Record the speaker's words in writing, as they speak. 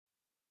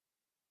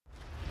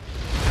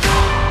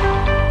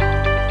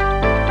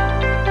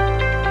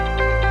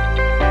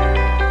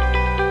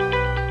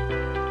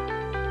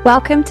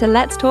Welcome to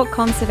Let's Talk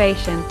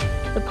Conservation,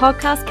 the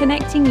podcast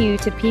connecting you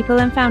to people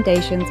and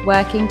foundations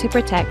working to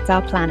protect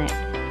our planet.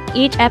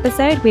 Each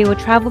episode, we will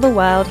travel the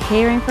world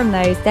hearing from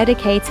those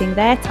dedicating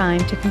their time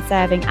to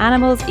conserving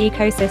animals,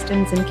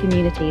 ecosystems, and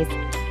communities.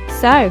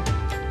 So,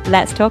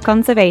 let's talk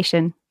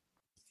conservation.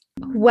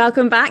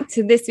 Welcome back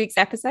to this week's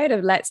episode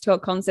of Let's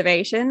Talk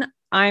Conservation.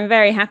 I'm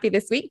very happy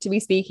this week to be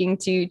speaking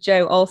to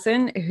Jo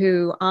Olsen,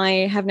 who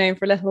I have known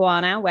for a little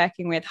while now,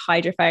 working with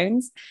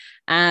hydrophones.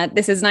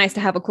 This is nice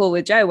to have a call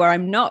with Jo where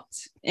I'm not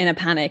in a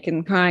panic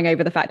and crying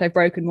over the fact I've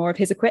broken more of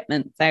his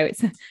equipment. So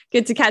it's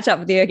good to catch up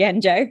with you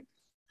again, Jo.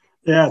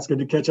 Yeah, it's good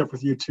to catch up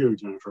with you too,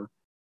 Jennifer.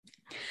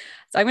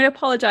 So I'm going to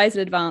apologize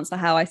in advance for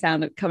how I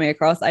sound coming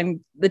across.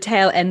 I'm the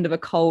tail end of a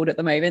cold at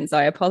the moment, so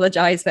I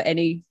apologize for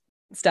any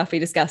stuffy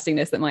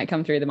disgustingness that might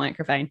come through the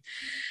microphone.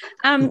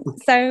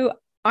 So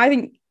I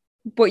think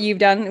what you've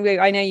done,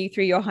 I know you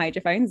through your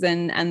hydrophones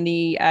and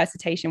the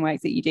cetacean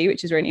works that you do,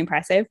 which is really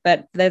impressive,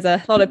 but there's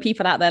a lot of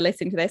people out there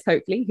listening to this,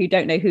 hopefully, who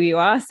don't know who you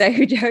are. So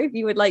Jo, if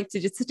you would like to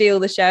just steal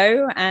the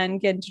show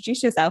and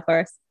introduce yourself for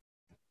us.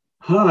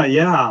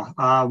 Yeah.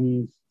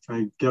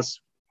 I guess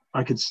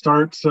I could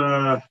start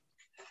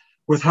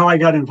with how I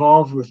got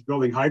involved with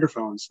building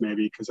hydrophones,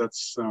 maybe, because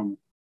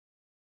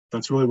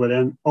that's really what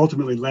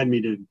ultimately led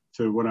me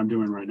to what I'm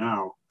doing right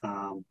now.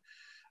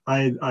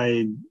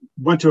 I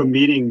went to a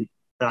meeting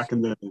back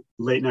in the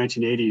late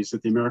 1980s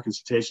at the American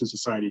Cetacean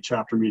Society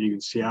chapter meeting in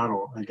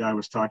Seattle. A guy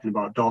was talking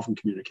about dolphin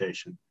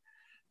communication.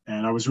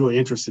 And I was really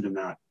interested in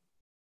that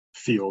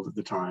field at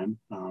the time,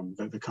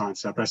 the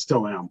concept. I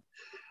still am.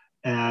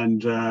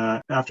 And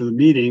after the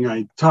meeting,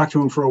 I talked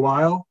to him for a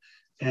while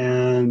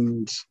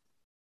and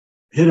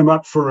hit him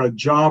up for a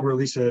job, or at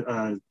least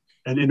an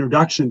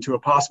introduction to a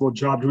possible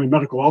job doing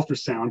medical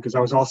ultrasound, because I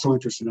was also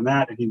interested in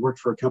that. And he worked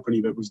for a company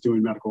that was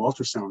doing medical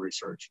ultrasound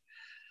research.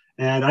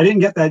 And I didn't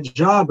get that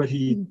job, but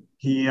he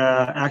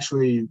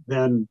actually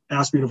then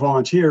asked me to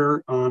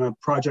volunteer on a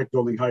project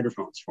building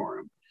hydrophones for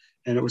him.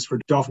 And it was for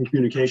dolphin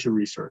communication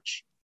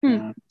research.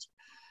 And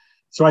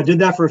so I did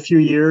that for a few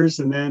years.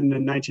 And then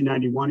in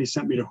 1991, he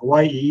sent me to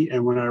Hawaii.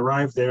 And when I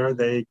arrived there,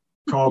 they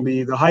called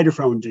me the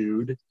hydrophone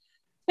dude,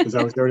 because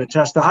I was there to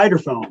test the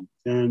hydrophone.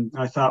 And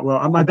I thought,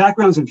 well, my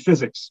background's in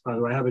physics, by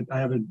the way. I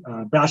have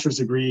a bachelor's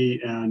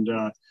degree and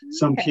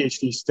some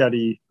PhD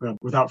study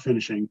without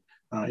finishing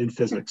in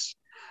physics.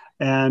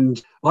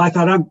 And well, I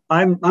thought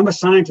I'm a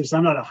scientist.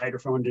 I'm not a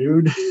hydrophone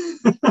dude.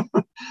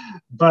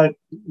 But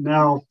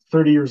now,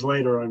 30 years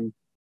later, I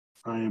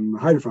am a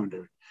hydrophone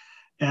dude.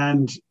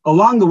 And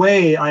along the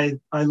way, I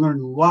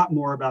learned a lot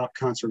more about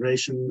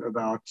conservation,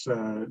 about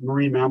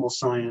marine mammal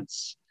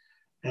science.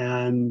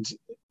 And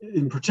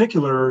in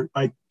particular,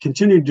 I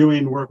continued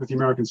doing work with the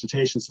American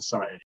Cetacean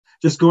Society,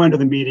 just going to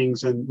the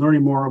meetings and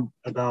learning more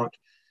about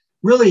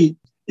really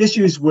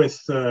issues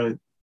with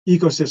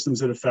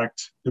ecosystems that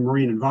affect the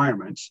marine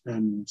environment,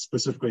 and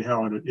specifically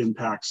how it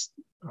impacts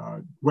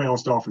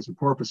whales, dolphins, and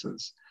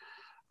porpoises.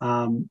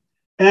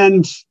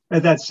 And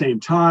at that same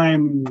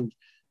time,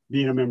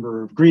 being a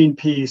member of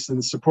Greenpeace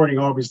and supporting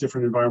all these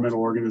different environmental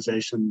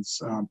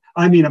organizations.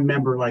 I mean, a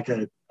member like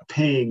a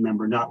paying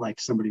member, not like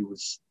somebody who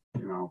was,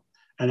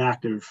 an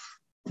active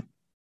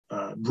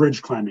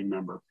bridge climbing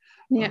member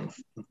of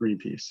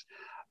Greenpeace.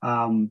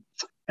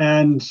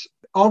 And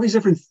all these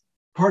different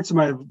parts of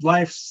my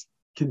life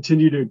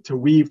continue to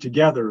weave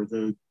together.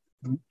 The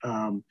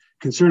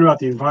concern about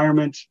the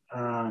environment.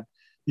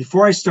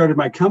 Before I started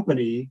my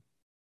company,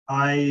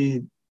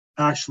 I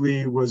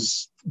actually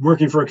was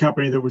working for a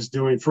company that was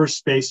doing first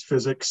space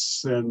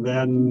physics and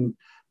then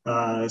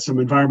some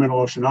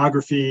environmental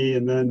oceanography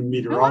and then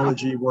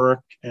meteorology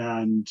work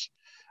and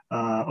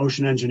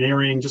ocean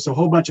engineering, just a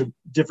whole bunch of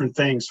different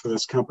things for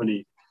this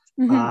company.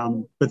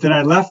 But then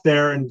I left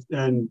there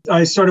and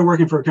I started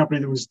working for a company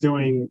that was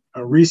doing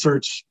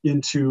research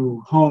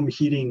into home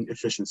heating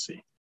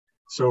efficiency.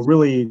 So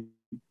really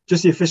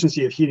just the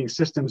efficiency of heating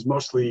systems,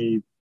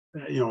 mostly,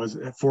 as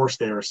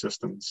forced air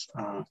systems,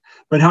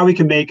 but how we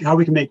can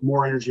make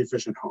more energy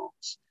efficient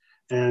homes.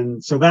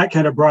 And so that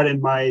kind of brought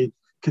in my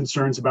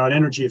concerns about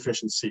energy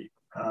efficiency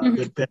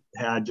that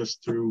I had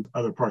just through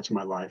other parts of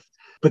my life.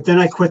 But then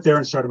I quit there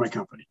and started my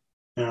company.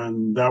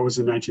 And that was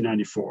in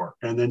 1994.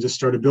 And then just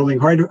started building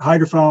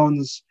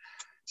hydrophones,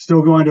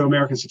 still going to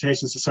American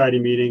Cetacean Society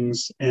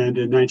meetings. And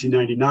in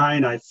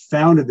 1999, I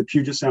founded the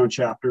Puget Sound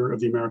chapter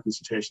of the American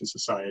Cetacean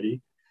Society.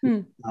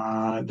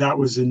 That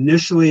was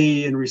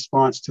initially in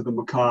response to the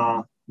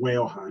macaw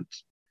whale hunt,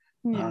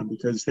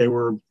 because they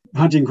were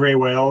hunting gray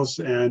whales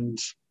and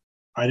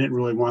I didn't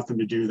really want them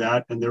to do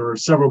that. And there were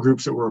several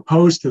groups that were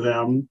opposed to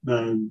them,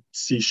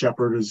 Sea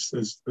Shepherd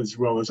as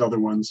well as other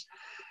ones.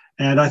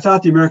 And I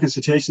thought the American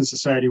Cetacean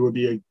Society would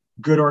be a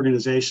good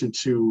organization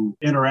to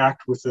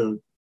interact with the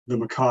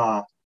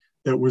macaw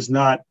that was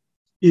not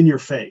in your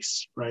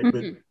face, right?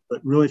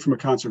 But really from a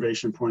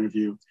conservation point of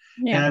view.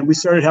 And we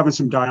started having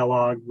some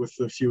dialogue with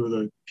a few of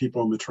the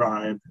people in the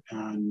tribe.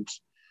 And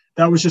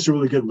that was just a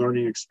really good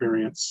learning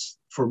experience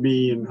for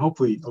me and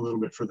hopefully a little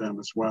bit for them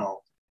as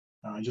well.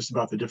 just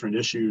about the different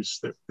issues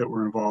that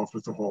were involved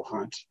with the whole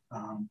hunt.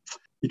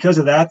 Because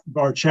of that,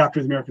 our chapter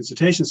of the American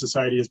Cetacean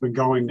Society has been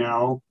going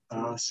now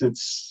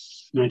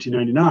since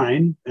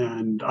 1999,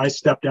 and I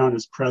stepped down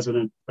as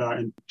president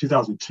in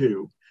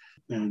 2002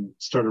 and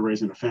started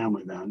raising a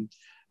family then.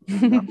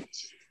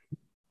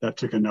 That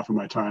took enough of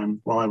my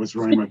time while I was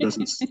running my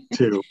business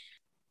too.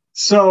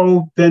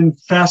 So then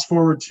fast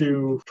forward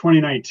to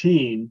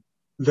 2019,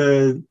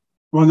 let's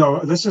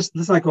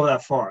not go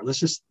that far.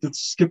 Let's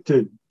skip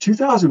to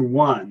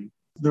 2001.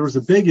 There was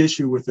a big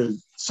issue with the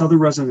southern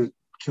resident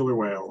killer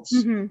whales.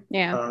 Mm-hmm.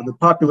 Yeah. The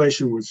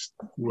population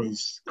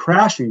was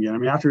crashing again. I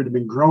mean, after it had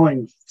been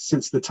growing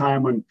since the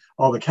time when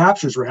all the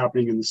captures were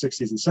happening in the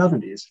 60s and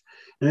 70s,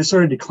 and it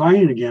started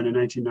declining again in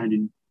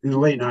 1990, in the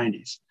late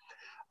 90s.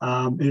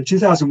 In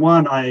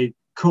 2001, I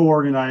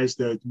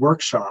co-organized a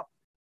workshop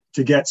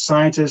to get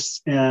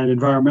scientists and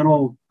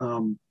environmental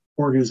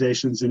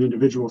organizations and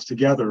individuals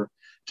together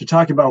to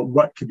talk about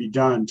what could be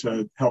done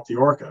to help the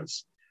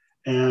orcas.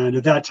 And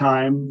at that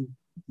time,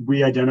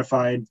 we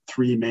identified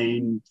three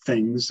main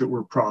things that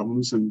were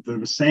problems, and they're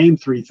the same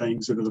three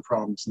things that are the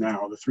problems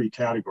now, the three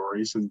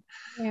categories.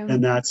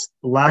 And that's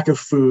lack of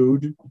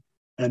food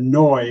and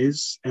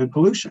noise and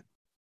pollution.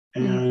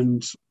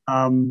 And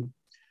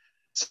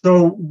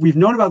so we've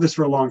known about this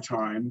for a long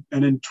time.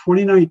 And in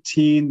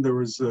 2019, there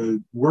was a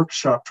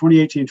workshop,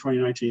 2018,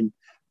 2019,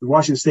 the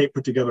Washington State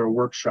put together a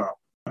workshop,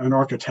 an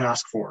ORCA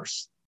task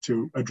force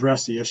to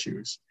address the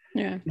issues.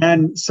 Yeah.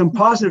 And some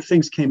positive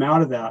things came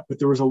out of that, but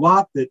there was a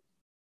lot that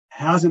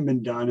hasn't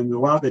been done and a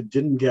lot that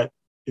didn't get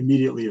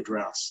immediately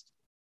addressed.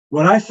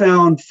 What I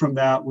found from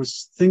that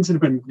was things that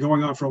have been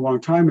going on for a long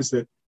time is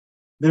that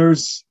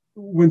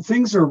when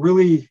things are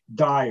really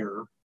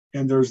dire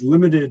and there's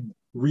limited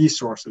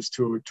resources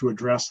to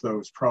address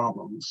those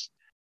problems,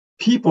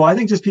 I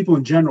think just people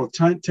in general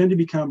tend to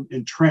become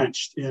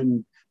entrenched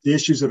in the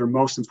issues that are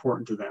most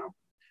important to them.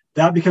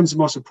 That becomes the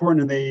most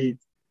important, and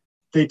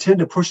they tend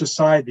to push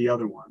aside the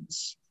other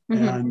ones.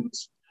 Mm-hmm.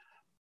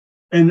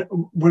 And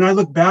when I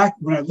look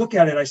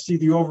at it, I see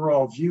the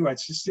overall view. I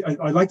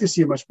like to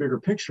see a much bigger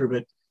picture of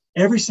it.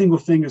 Every single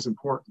thing is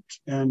important,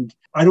 and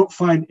I don't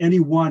find any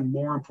one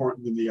more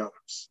important than the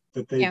others,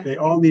 that they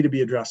all need to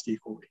be addressed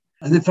equally.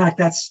 And in fact,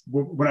 that's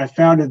when I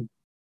founded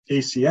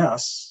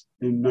ACS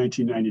in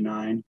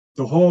 1999,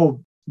 the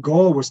whole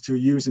goal was to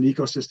use an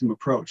ecosystem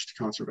approach to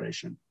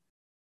conservation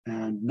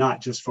and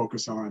not just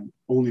focus on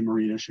only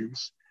marine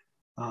issues.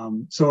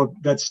 So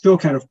that's still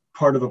kind of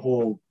part of the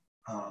whole,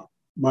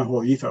 my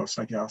whole ethos,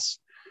 I guess.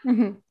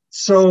 Mm-hmm.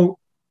 So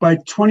by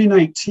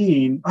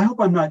 2019, I hope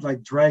I'm not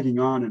like dragging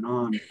on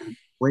and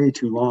way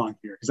too long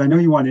here, because I know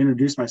you want to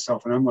introduce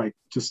myself and I'm like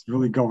just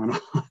really going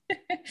on.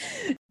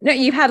 No,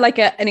 you've had like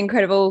an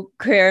incredible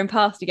career and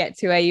path to get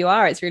to where you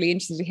are. It's really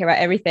interesting to hear about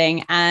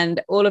everything.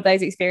 And all of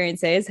those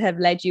experiences have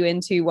led you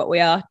into what we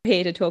are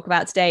here to talk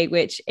about today,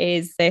 which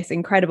is this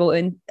incredible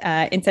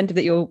incentive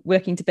that you're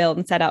working to build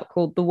and set up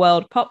called the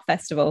World Pop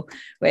Festival,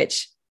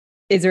 which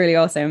is really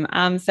awesome.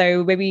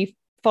 So maybe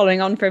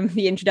following on from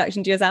the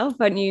introduction to yourself,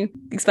 why don't you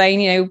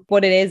explain,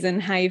 what it is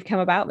and how you've come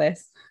about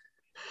this?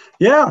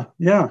 Yeah.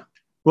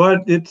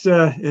 Well,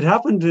 it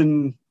happened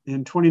in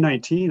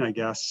 2019, I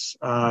guess.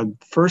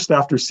 First,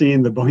 after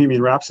seeing the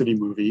Bohemian Rhapsody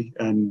movie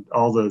and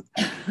all the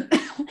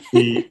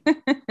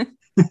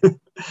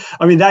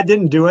I mean, that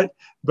didn't do it,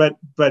 but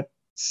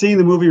seeing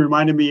the movie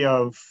reminded me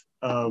of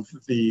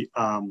the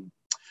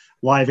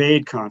Live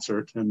Aid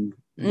concert and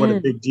what a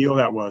big deal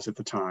that was at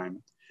the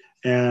time.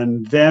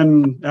 And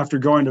then after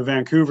going to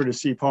Vancouver to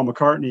see Paul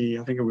McCartney,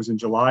 I think it was in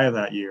July of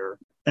that year,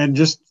 and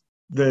just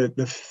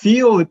the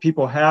feel that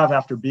people have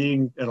after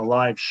being at a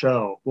live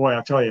show, boy,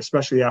 I'll tell you,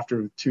 especially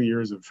after 2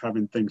 years of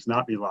having things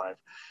not be live.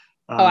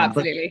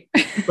 Absolutely.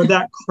 But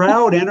that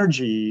crowd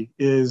energy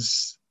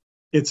it's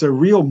a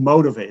real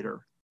motivator.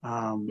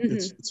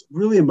 It's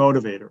really a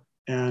motivator.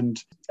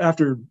 And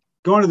after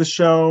going to the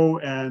show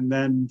and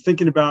then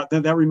thinking about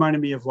that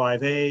reminded me of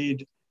Live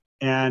Aid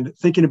and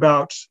thinking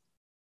about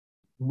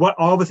what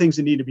all the things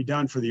that need to be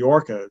done for the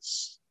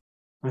orcas.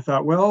 I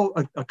thought, well,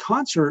 a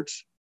concert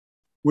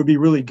would be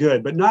really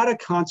good, but not a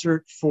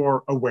concert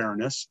for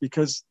awareness,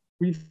 because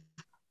we've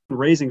been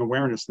raising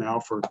awareness now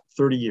for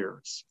 30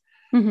 years.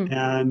 Mm-hmm.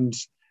 And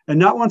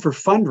not one for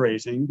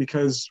fundraising,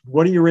 because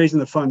what are you raising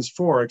the funds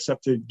for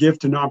except to give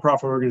to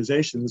nonprofit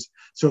organizations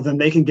so then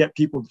they can get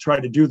people to try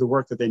to do the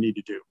work that they need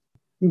to do.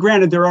 And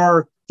granted,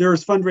 there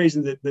is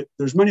fundraising that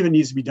there's money that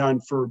needs to be done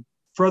for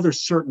other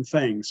certain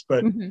things,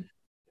 but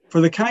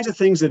for the kinds of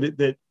things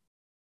that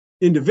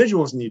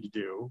individuals need to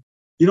do,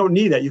 you don't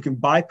need that. You can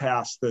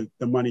bypass the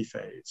money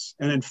phase.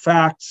 And in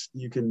fact,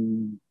 you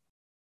can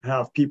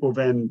have people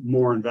then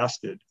more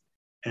invested.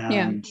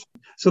 And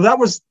so that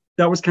was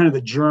kind of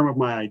the germ of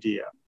my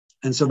idea.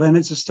 And so then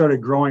it just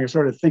started growing. I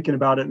started thinking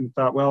about it and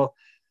thought, well,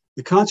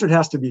 the concert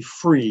has to be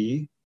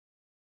free.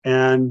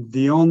 And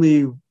the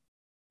only,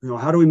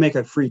 how do we make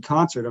a free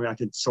concert? I mean, I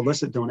could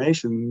solicit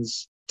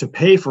donations to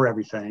pay for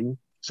everything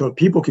so that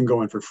people can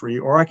go in for free,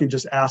 or I can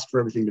just ask for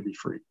everything to be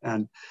free.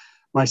 And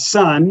my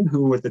son,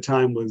 who at the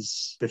time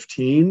was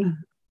 15,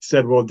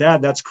 said, well,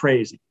 Dad, that's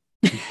crazy.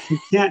 You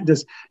can't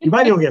just, you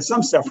might be able to get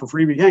some stuff for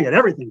free, but you can't get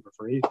everything for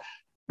free.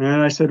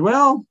 And I said,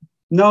 well,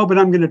 no, but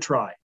I'm going to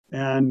try.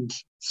 And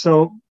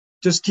so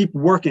just keep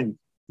working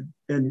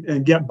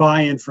and get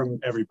buy-in from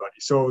everybody.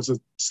 So it was a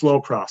slow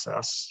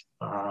process.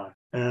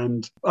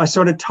 And I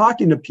started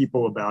talking to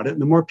people about it.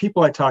 And the more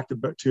people I talked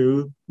about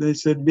to, they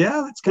said,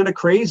 yeah, that's kind of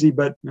crazy,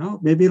 but no,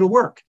 maybe it'll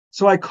work.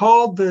 So I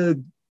called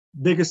the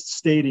biggest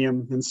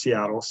stadium in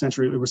Seattle,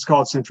 it was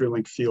called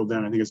CenturyLink Field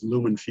then. I think it's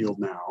Lumen Field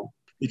now,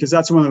 because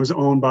that's the one that was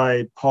owned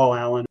by Paul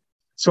Allen.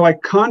 So I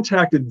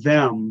contacted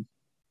them,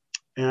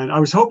 and I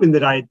was hoping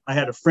that I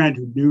had a friend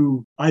who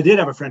knew, I did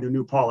have a friend who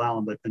knew Paul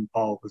Allen, but then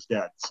Paul was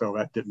dead. So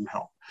that didn't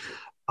help.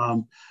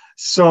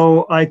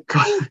 So I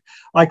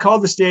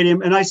called the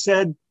stadium and I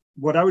said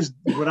what I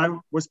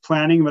was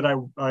planning, that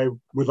I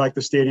would like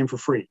the stadium for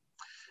free.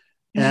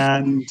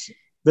 And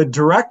the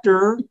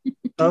director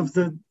of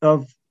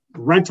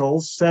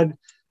rentals said,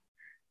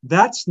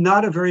 that's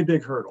not a very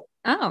big hurdle.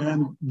 Oh.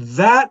 And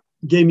that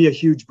gave me a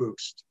huge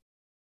boost.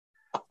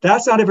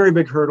 That's not a very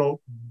big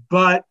hurdle,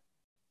 but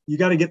you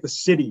got to get the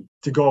city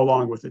to go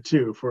along with it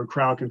too for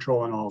crowd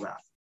control and all that.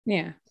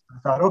 Yeah. I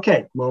thought,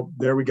 okay, well,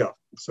 there we go.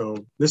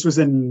 So this was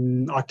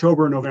in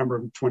October, November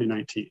of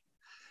 2019.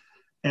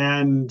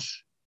 And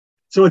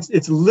so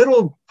it's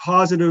little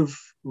positive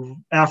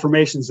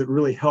affirmations that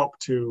really help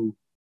to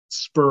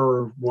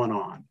spur one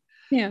on.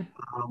 Yeah.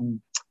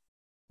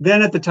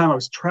 Then at the time I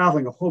was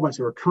traveling a whole bunch.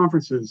 There were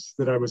conferences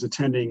that I was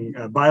attending,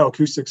 a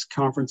bioacoustics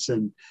conference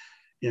in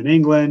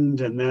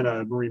England, and then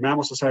a Marine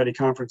Mammal Society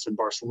conference in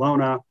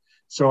Barcelona.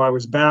 So I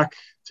was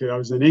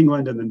in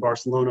England and then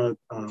Barcelona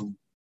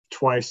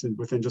twice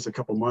within just a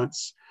couple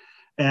months,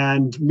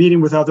 and meeting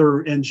with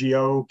other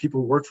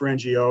people who work for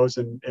NGOs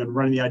and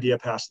running the idea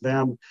past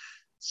them.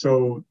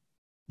 So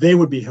they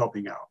would be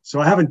helping out.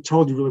 So I haven't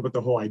told you really what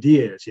the whole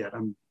idea is yet.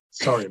 I'm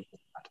sorry about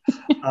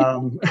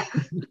that.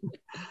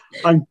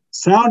 I'm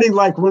sounding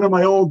like one of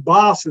my old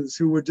bosses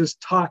who would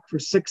just talk for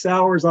 6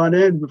 hours on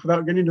end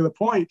without getting to the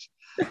point.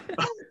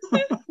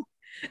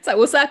 So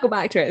we'll circle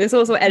back to it. There's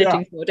also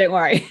editing for, don't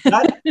worry.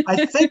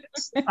 I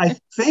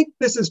think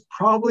this is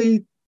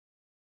probably,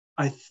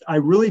 I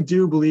really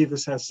do believe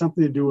this has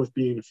something to do with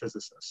being a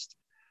physicist.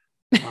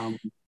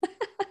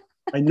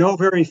 I know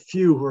very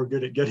few who are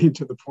good at getting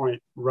to the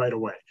point right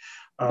away.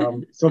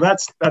 So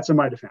that's in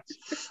my defense.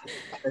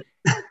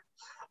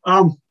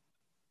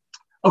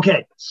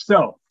 Okay,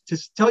 so to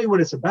tell you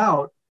what it's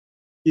about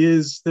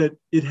is that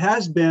it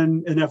has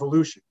been an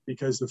evolution,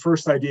 because the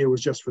first idea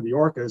was just for the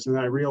orcas. And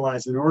I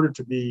realized in order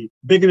to be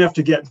big enough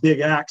to get big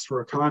acts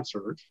for a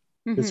concert,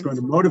 it's going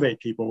to motivate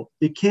people,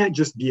 it can't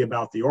just be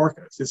about the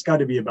orcas. It's got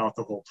to be about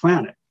the whole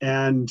planet.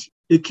 And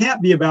it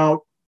can't be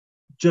about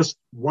just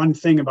one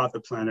thing about the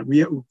planet.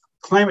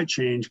 Climate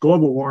change,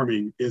 global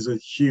warming is a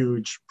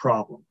huge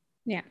problem.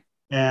 Yeah.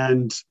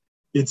 And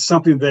it's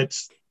something that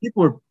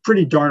people are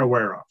pretty darn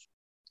aware of.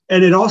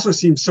 And it also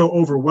seems so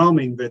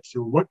overwhelming that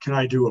what can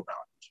I do about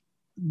it?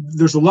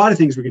 There's a lot of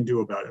things we can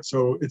do about it.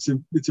 So it's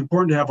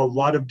important to have a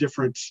lot of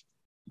different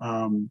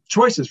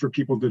choices for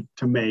people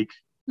to make,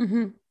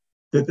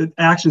 the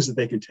actions that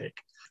they can take.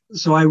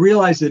 So I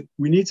realized that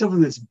we need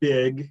something that's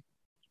big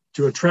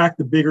to attract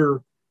the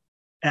bigger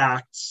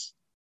acts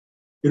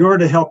in order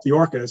to help the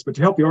orcas. But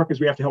to help the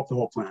orcas, we have to help the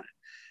whole planet.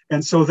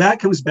 And so that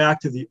comes back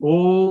to the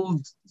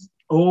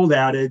old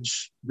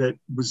adage that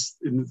was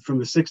from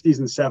the 60s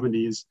and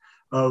 70s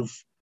of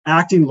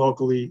acting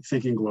locally,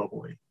 thinking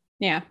globally.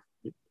 Yeah.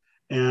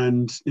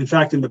 And in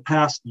fact, in the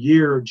past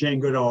year, Jane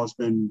Goodall has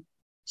been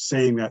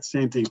saying that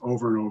same thing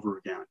over and over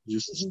again,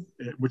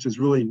 which is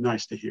really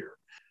nice to hear.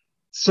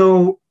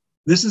 So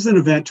this is an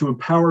event to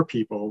empower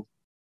people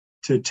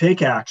to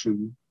take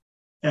action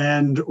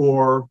and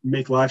or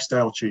make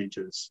lifestyle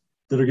changes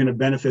that are going to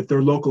benefit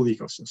their local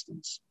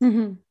ecosystems.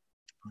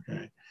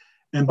 Okay.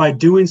 And by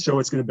doing so,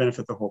 it's going to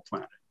benefit the whole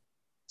planet.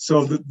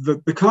 So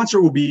the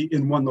concert will be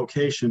in one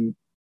location,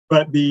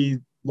 but be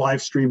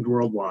live streamed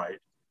worldwide.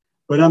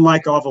 But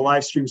unlike all the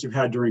live streams we've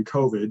had during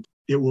COVID,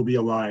 it will be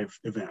a live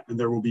event, and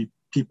there will be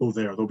people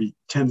there. There'll be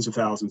tens of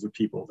thousands of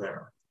people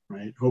there,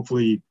 right?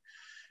 Hopefully,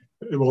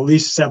 well, at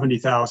least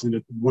 70,000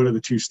 at one of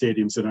the two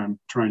stadiums that I'm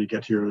trying to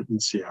get here in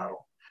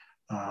Seattle,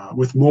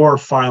 with more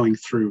filing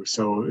through.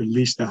 So at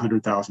least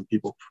 100,000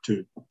 people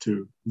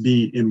to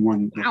be in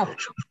one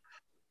location.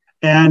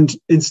 And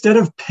instead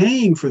of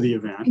paying for the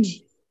event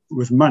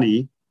with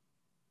money,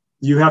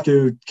 you have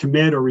to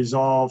commit or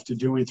resolve to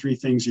doing 3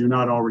 things you're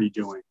not already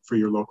doing for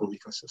your local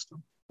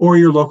ecosystem or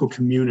your local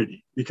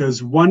community.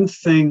 Because one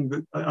thing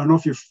that, I don't know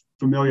if you're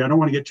familiar, I don't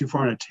want to get too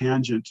far on a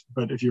tangent,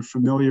 but if you're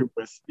familiar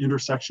with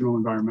intersectional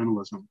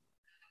environmentalism,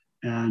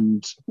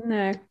 and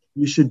no,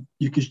 you should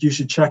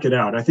check it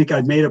out. I think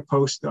I made a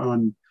post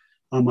on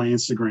my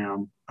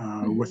Instagram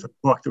with a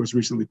book that was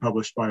recently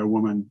published by a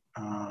woman.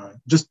 It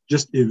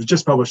was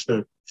just published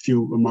a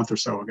month or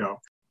so ago.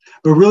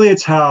 But really,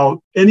 it's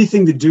how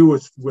anything to do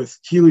with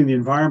healing the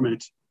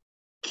environment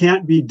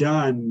can't be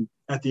done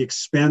at the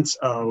expense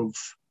of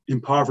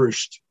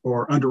impoverished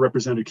or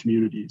underrepresented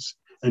communities.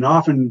 And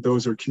often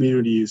those are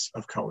communities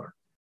of color.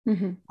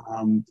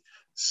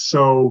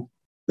 So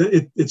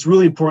it's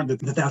really important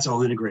that that's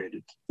all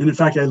integrated. And in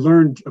fact, I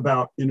learned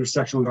about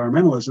intersectional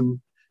environmentalism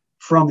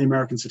from the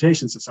American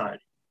Cetacean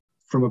Society,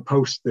 from a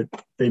post that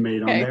they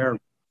made on their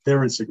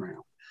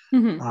Instagram.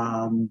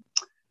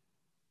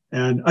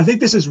 And I think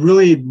this is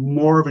really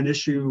more of an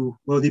issue.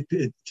 Well,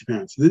 it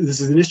depends. This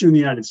is an issue in the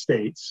United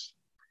States,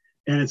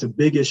 and it's a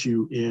big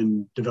issue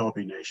in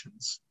developing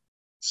nations.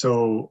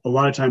 So a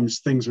lot of times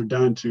things are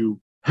done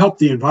to help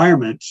the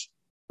environment,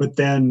 but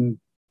then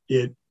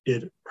it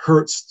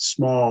hurts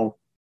small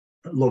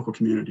local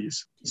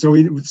communities. So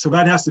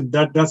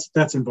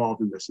that's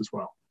involved in this as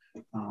well.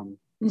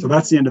 So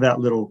that's the end of that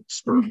little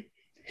spurt.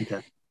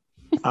 Okay.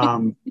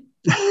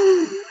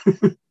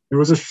 It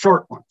was a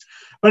short one,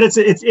 but it's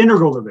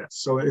integral to this.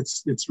 So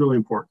it's really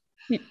important.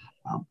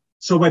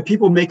 So by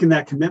people making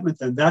that commitment,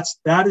 then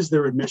that is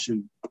their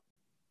admission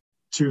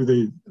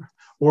to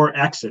or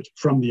exit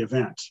from the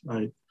event.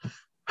 Right?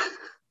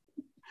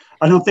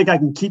 I don't think I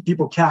can keep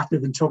people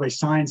captive until they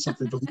sign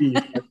something to leave.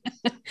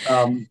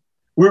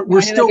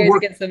 We're still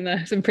working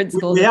some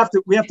principles.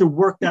 We have to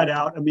work that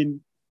out. I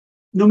mean,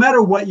 no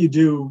matter what you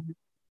do,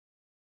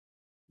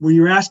 when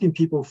you're asking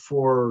people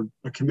for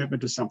a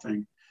commitment to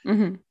something,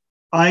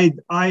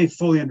 I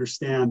fully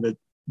understand that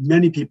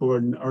many people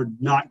are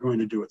not going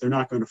to do it. They're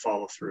not going to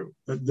follow through.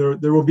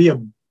 There will be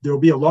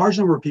a large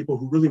number of people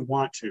who really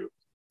want to,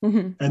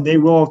 and they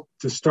will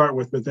to start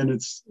with. But then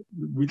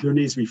there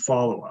needs to be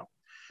follow up,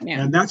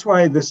 and that's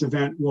why this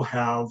event will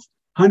have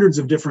hundreds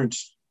of different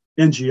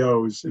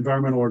NGOs,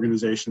 environmental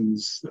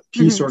organizations,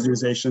 peace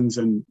organizations,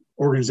 and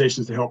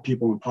organizations to help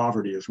people in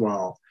poverty as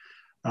well,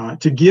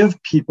 to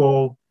give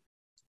people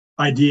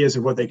ideas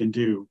of what they can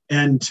do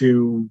and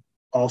to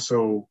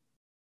also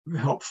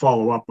help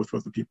follow up with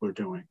what the people are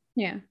doing.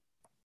 Yeah.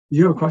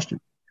 You have a question?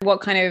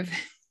 What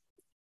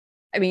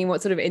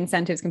sort of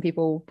incentives can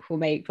people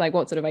make? Like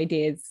what sort of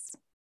ideas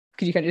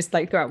could you kind of just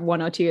like throw out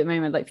one or two at the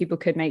moment, like people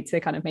could make to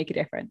kind of make a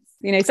difference?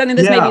 You know, something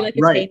that's maybe like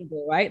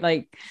attainable, right?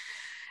 Like,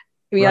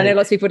 I mean, I know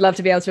lots of people would love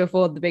to be able to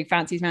afford the big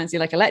fancy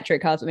like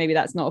electric cars, but maybe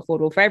that's not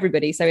affordable for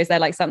everybody. So is there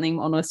like something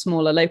on a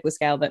smaller local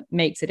scale that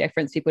makes a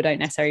difference people don't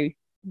necessarily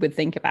would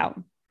think about?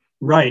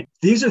 Right.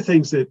 These are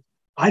things that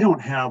I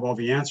don't have all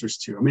the answers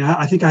to. I mean,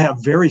 I think I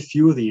have very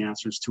few of the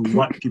answers to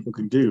what people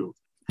can do.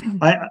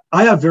 I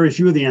have very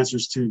few of the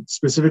answers to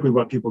specifically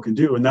what people can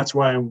do. And that's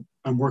why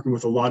I'm working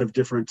with a lot of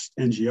different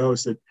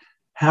NGOs that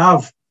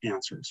have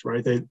answers,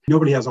 right?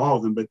 Nobody has all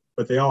of them,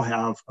 but they all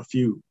have a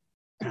few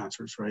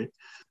answers, right?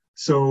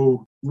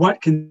 So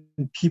what can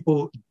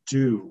people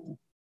do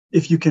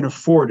if you can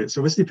afford it?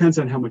 So this depends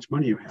on how much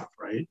money you have,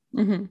 right?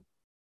 Even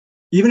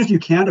if you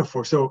can't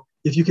afford, so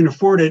if you can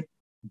afford it,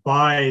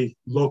 buy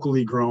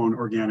locally grown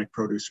organic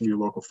produce from your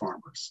local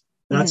farmers.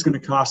 That's going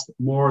to cost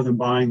more than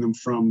buying them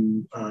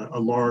from a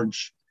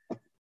large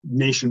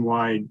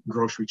nationwide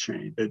grocery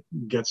chain that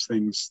gets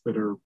things that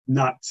are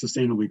not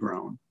sustainably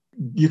grown.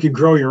 You can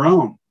grow your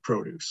own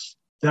produce.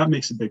 That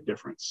makes a big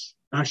difference.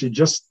 Actually,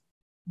 just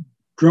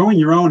growing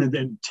your own and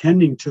then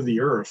tending to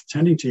the earth,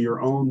 tending to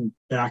your own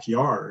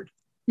backyard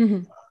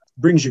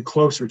brings you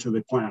closer to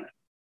the planet.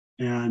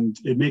 And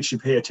it makes you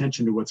pay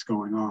attention to what's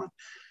going on.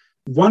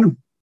 One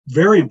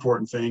very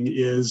important thing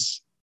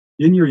is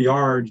in your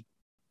yard,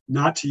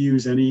 not to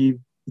use any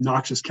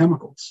noxious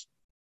chemicals.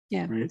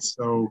 Yeah. Right.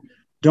 So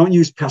don't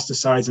use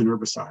pesticides and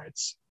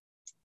herbicides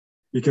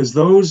because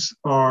those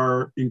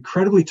are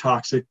incredibly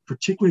toxic,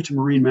 particularly to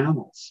marine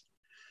mammals.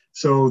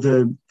 So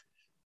the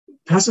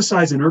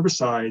pesticides and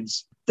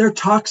herbicides, they're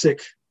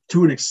toxic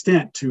to an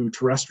extent to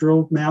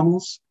terrestrial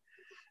mammals,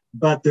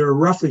 but they're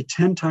roughly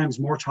 10 times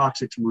more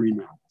toxic to marine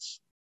mammals.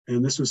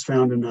 And this was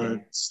found in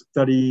a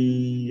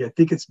study, I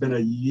think it's been a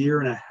year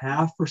and a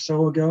half or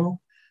so ago.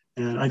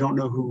 And I don't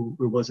know who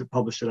it was that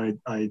published it.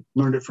 I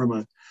learned it from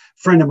a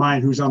friend of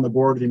mine who's on the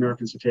board of the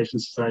American Cetacean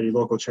Society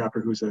local chapter,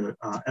 who's an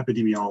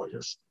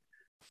epidemiologist.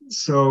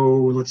 So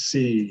let's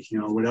see,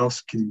 what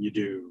else can you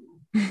do?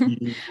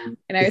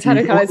 It's kind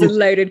of a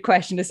loaded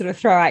question to sort of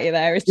throw at you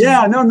there. It's just...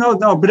 Yeah,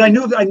 no. But I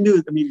knew. I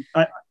mean,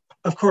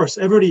 of course,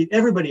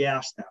 everybody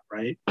asked that,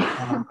 right?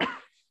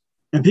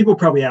 And people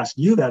probably ask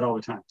you that all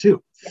the time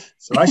too.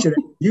 So I should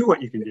ask you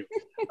what you can do.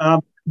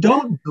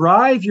 Don't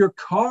drive your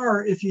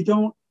car if you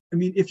don't. I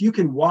mean, if you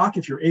can walk,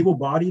 if you're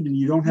able-bodied and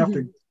you don't have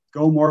to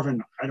go more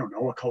than,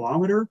 a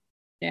kilometer.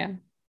 Yeah.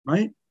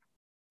 Right.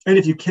 And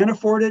if you can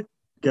afford it,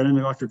 get an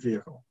electric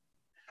vehicle.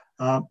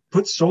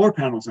 Put solar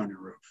panels on your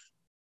roof.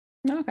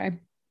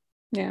 Okay.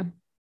 Yeah.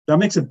 That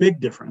makes a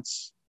big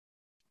difference.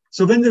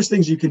 So then there's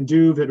things you can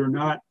do that are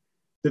not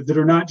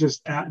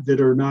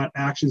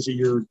actions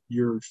that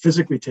you're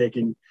physically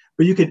taking,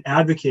 but you can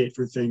advocate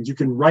for things. You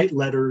can write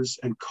letters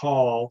and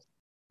call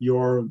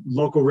your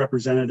local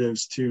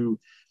representatives to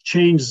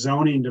change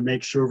zoning to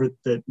make sure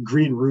that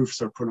green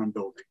roofs are put on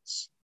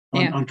buildings,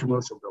 on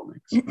commercial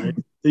buildings, right?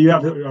 So you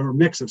have a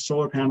mix of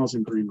solar panels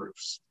and green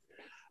roofs.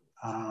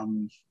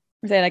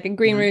 Say like in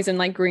green roofs and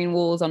like green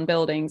walls on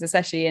buildings,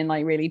 especially in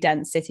like really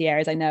dense city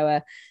areas, I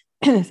know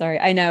sorry,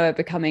 I know are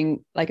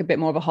becoming like a bit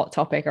more of a hot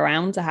topic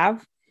around to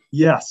have.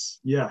 Yes.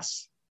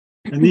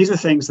 And these are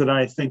things that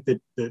I think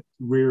that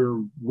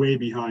we're way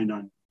behind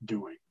on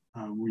doing.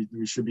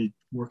 We should be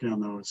working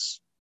on those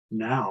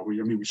now. We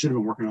should have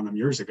been working on them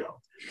years ago.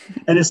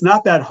 And it's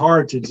not that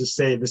hard to just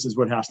say, this is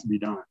what has to be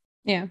done.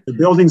 Yeah. The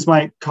buildings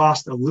might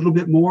cost a little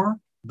bit more,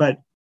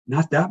 but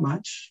not that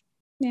much.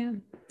 Yeah.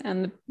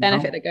 And the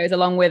benefit that goes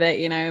along with it,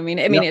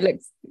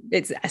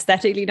 it's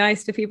aesthetically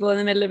nice to people in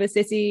the middle of a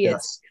city. Yes.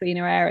 It's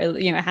cleaner air.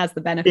 It has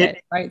the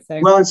benefit, right?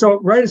 So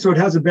it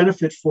has a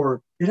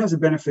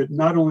benefit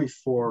not only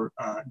for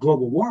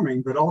global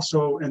warming, but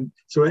also and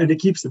it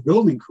keeps the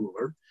building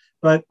cooler,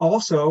 but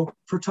also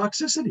for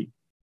toxicity,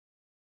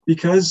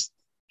 because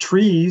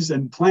trees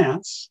and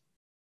plants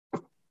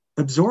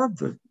absorb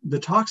the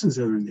toxins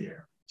that are in the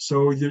air.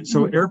 So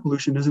air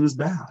pollution isn't as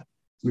bad.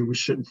 We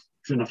shouldn't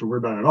have to worry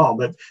about it at all.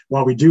 But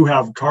while we do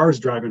have cars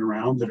driving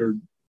around that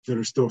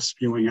are still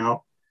spewing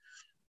out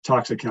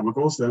toxic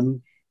chemicals,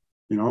 then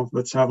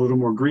let's have a little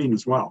more green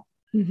as well.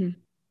 Mm-hmm.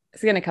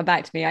 It's going to come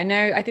back to me.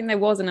 I think there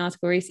was an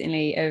article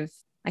recently of,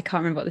 I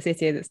can't remember what the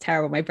city is. It's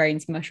terrible. My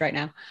brain's mush right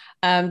now.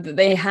 That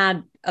they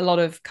had a lot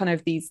of kind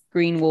of these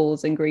green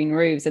walls and green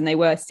roofs, and they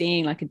were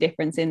seeing like a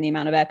difference in the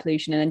amount of air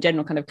pollution and in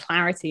general kind of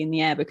clarity in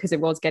the air, because it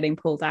was getting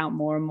pulled out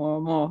more and more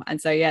and more. And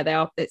so,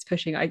 it's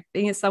pushing. I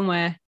think it's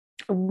somewhere,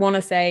 I want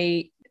to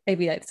say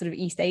maybe like sort of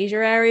East Asia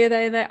area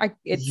there.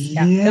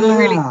 It'll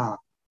really,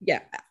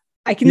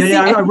 I can see.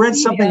 I read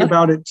something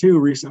about it too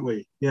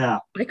recently. Yeah.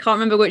 I can't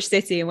remember which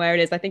city and where it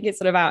is. I think it's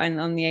sort of out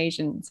on the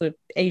Asian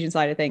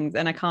side of things.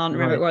 And I can't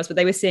remember what it was, but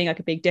they were seeing like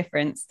a big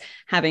difference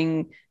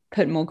having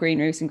put more green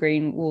roofs and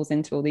green walls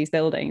into all these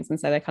buildings. And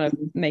so they're kind of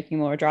making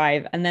more a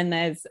drive. And then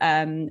there's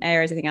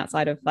areas, I think,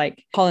 outside of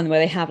like Holland, where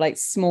they have like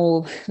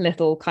small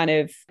little kind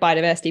of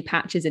biodiversity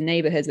patches in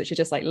neighborhoods, which are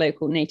just like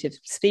local native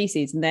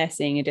species. And they're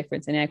seeing a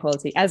difference in air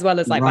quality as well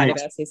as like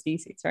biodiversity of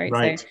species,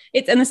 right? So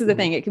and this is the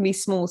thing, it can be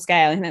small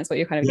scale. I think that's what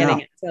you're kind of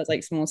getting at. So it's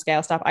like small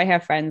scale stuff. I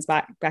have friends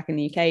back in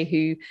the UK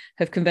who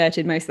have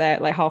converted most of their,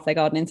 like half their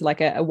garden into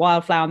like a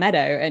wildflower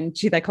meadow. And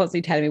they're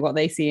constantly telling me what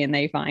they see and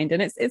they find.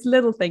 And it's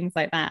little things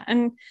like that.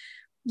 And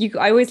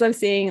I always love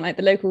seeing like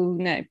the local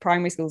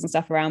primary schools and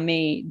stuff around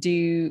me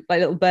do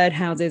like little bird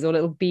houses or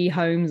little bee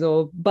homes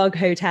or bug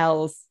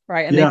hotels,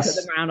 right? And they put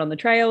them around on the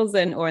trails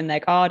or in their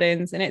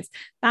gardens. And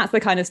that's the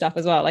kind of stuff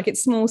as well. Like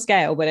it's small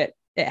scale, but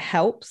it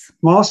helps.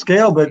 Small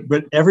scale,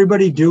 but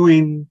everybody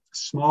doing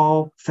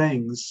small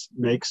things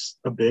makes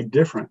a big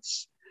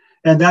difference.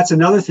 And that's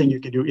another thing you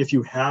can do. If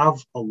you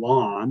have a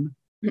lawn,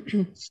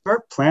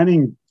 start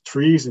planting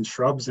trees and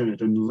shrubs in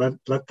it and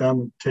let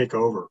them take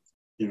over.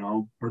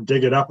 Or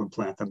dig it up and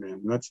plant them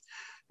in.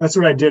 That's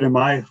what I did in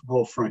my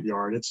whole front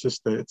yard. It's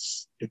just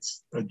it's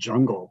a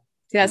jungle.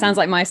 See, that sounds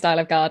like my style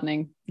of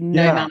gardening.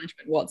 No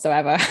management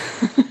whatsoever.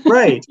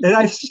 Right. And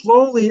I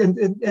slowly and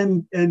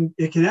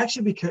it can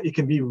actually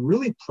be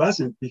really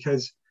pleasant,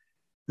 because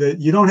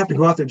you don't have to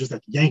go out there and just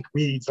like yank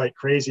weeds like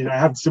crazy. And I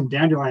have some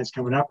dandelions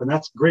coming up, and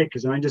that's great,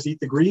 because then I just eat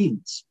the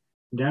greens.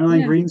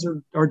 Dandelion greens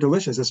are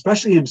delicious,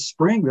 especially in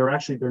spring.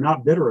 They're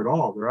not bitter at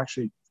all. They're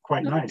actually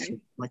quite nice,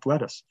 like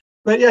lettuce.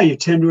 But you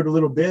tend to it a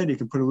little bit. You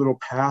can put a little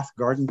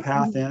garden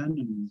path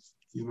in,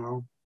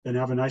 and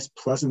have a nice,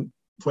 pleasant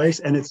place.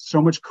 And it's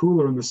so much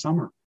cooler in the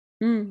summer.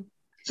 Mm.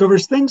 So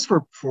there's things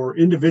for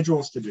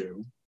individuals to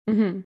do.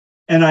 Mm-hmm.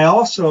 And I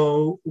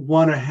also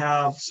want to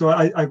have,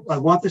 I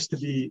want this to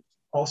be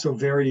also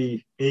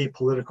very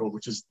apolitical,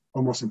 which is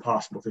almost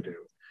impossible to do.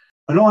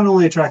 I don't want to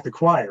only attract the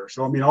choir.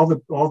 So,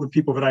 all the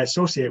people that I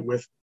associate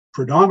with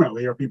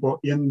predominantly are people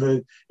in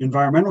the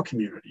environmental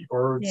community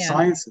or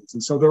sciences.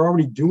 And so they're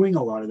already doing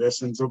a lot of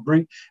this. And so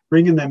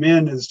bringing them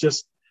in is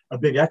just a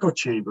big echo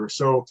chamber.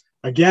 So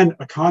again,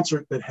 a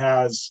concert that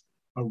has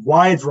a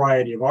wide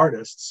variety of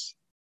artists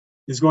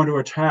is going to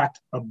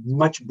attract a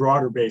much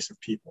broader base of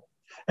people.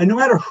 And no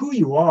matter who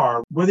you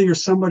are, whether you're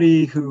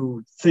somebody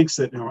who thinks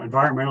that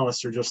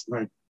environmentalists are just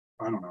like,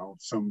 I don't know,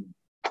 some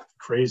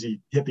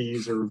crazy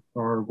hippies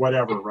or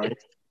whatever, right?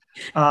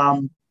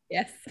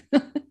 Yes.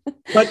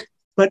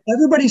 But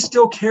everybody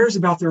still cares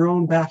about their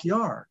own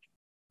backyard,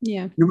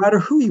 no matter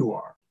who you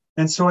are.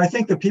 And so I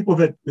think the people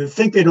that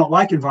think they don't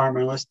like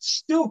environmentalists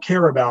still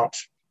care about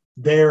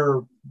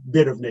their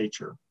bit of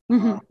nature,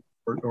 or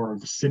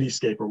the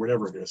cityscape or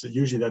whatever it is.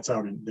 Usually that's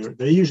out in there.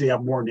 They usually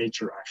have more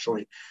nature,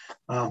 actually.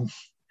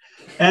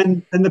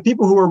 And the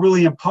people who are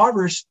really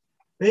impoverished,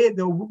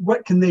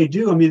 what can they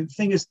do? The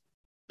thing is,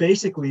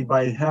 basically,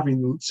 by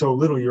having so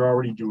little, you're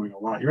already doing a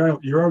lot.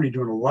 You're already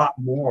doing a lot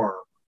more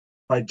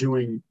by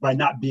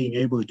not being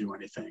able to do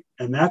anything.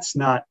 And that's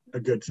not a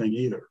good thing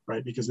either,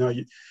 right? Because now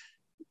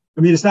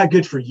it's not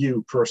good for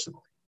you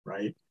personally,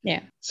 right?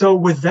 Yeah. So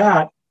with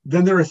that,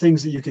 then there are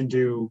things that you can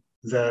do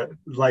that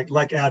like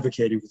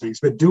advocating for things,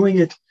 but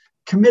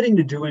committing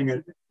to doing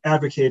it,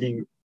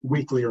 advocating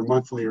weekly or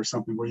monthly or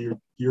something, where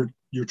you're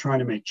you're trying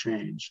to make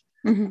change.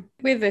 Mm-hmm.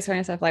 With this kind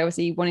of stuff, like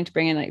obviously wanting to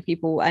bring in like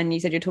people, and you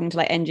said you're talking to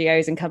like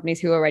NGOs and companies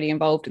who are already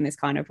involved in this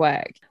kind of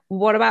work.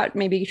 What about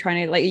maybe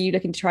trying to, like, are you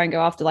looking to try and go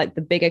after like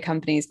the bigger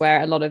companies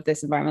where a lot of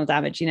this environmental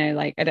damage,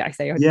 like I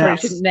probably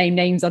shouldn't name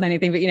names on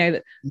anything, but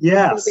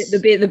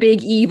the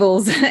big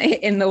evils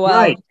in the world,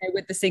 right.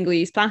 With the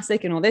single-use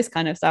plastic and all this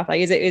kind of stuff,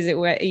 like is it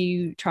where are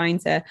you trying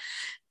to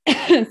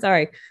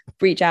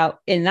reach out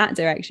in that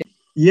direction?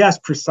 Yes,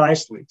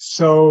 precisely.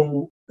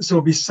 So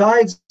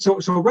besides,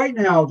 right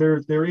now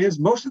there is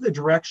most of the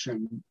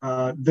direction.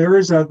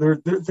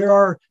 There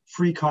are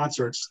free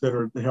concerts that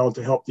are held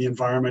to help the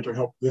environment or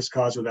help this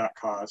cause or that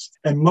cause,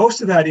 and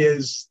most of that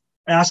is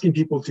asking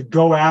people to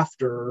go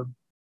after,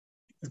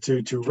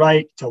 to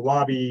write, to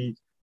lobby,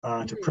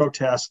 to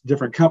protest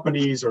different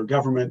companies or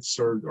governments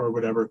or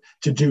whatever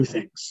to do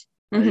things.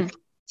 Right?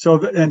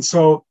 Mm-hmm.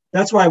 So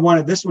that's why I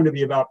wanted this one to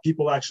be about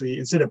people actually,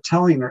 instead of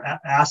telling or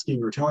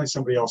asking or telling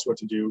somebody else what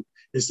to do,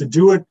 is to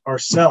do it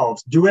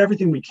ourselves, do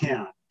everything we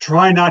can.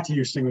 Try not to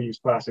use single-use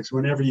plastics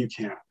whenever you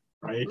can,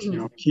 right?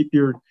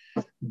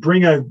 Mm-hmm.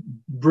 Bring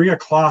a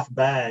cloth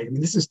bag. I mean,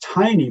 this is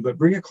tiny, but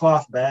bring a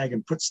cloth bag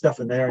and put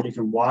stuff in there, and you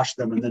can wash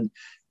them, and then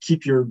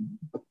keep your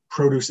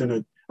produce in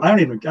a,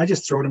 I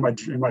just throw it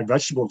in my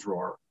vegetable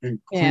drawer and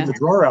clean the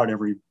drawer out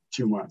every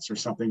 2 months or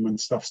something when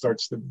stuff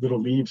starts, the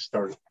little leaves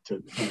start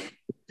to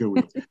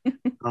gooey.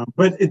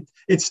 But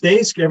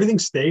everything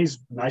stays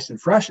nice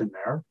and fresh in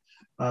there.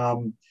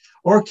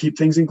 Or keep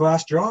things in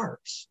glass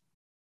jars.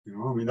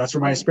 That's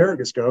where my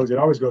asparagus goes. It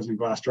always goes in a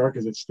glass jar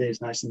because it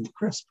stays nice and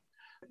crisp.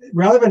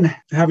 Rather than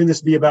having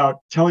this be about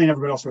telling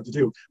everybody else what to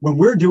do, when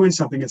we're doing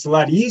something, it's a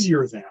lot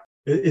easier then.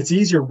 It's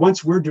easier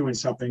once we're doing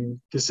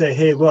something to say,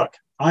 hey, look,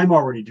 I'm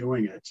already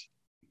doing it.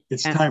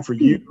 It's time for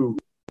you,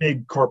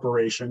 big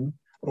corporation,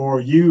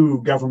 or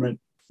you government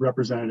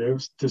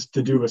representatives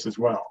to do this as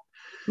well.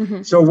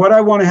 Mm-hmm. So what I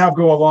want to have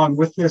go along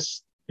with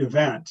this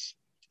event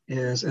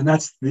is, and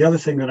that's the other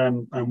thing that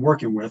I'm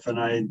working with, and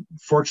I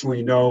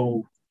fortunately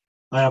know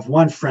I have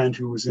one friend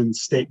who was in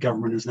state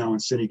government who's now in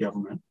city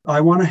government.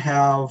 I want to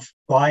have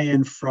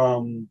buy-in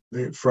from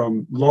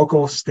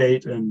local,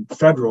 state, and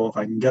federal, if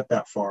I can get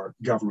that far,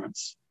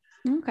 governments.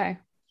 Okay.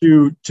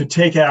 To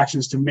take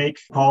actions to make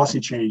policy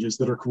changes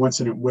that are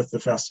coincident with the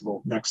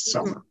festival next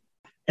summer.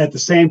 At the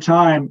same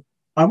time,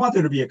 I want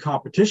there to be a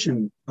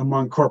competition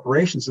among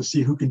corporations to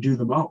see who can do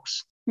the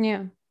most.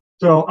 Yeah.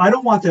 So I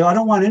don't want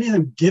any of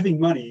them giving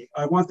money.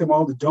 I want them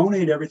all to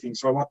donate everything.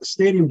 So I want the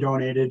stadium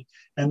donated,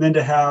 and then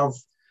to have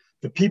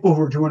the people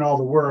who are doing all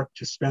the work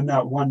to spend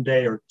that 1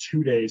 day or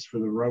 2 days for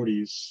the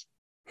roadies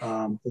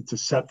to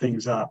set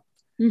things up.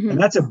 Mm-hmm. And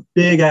that's a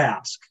big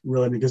ask,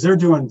 really, because they're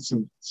doing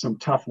some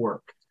tough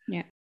work.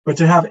 Yeah. But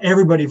to have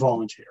everybody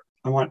volunteer,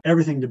 I want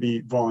everything to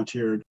be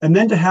volunteered, and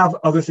then to have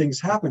other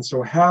things happen.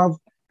 So have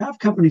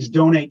companies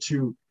donate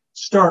to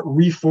start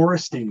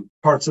reforesting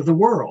parts of the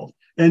world.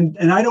 And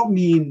I don't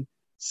mean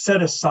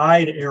set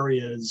aside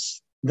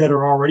areas that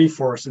are already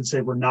forested and say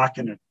we're not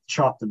going to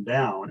chop them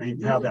down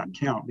and have that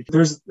count. Because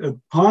there's a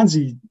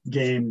Ponzi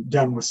game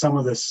done with some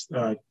of this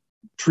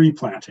tree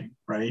planting,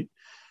 right?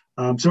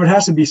 So it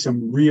has to be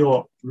some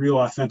real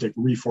authentic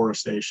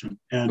reforestation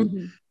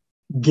and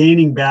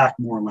gaining back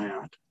more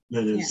land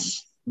that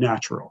is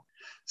natural.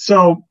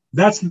 So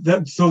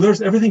so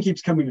there's everything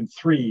keeps coming in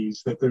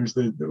threes. That there's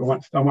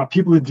I want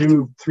people to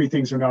do 3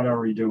 things they're not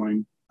already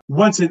doing.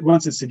 Once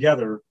it's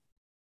together,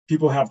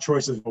 people have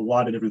choices of a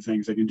lot of different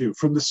things they can do,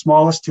 from the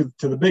smallest to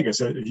the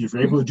biggest. If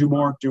you're able to do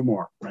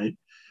more, right?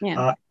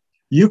 Yeah.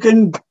 You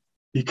can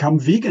become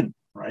vegan,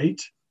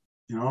 right?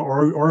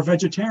 Or a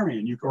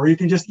vegetarian. Or you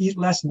can just eat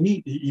less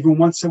meat, even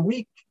once a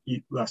week.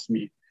 Eat less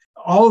meat.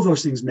 All of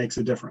those things makes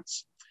a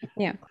difference.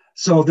 Yeah.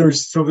 So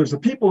there's the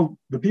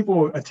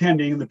people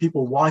attending, the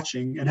people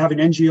watching, and having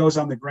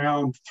NGOs on the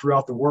ground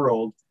throughout the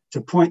world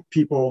to point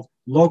people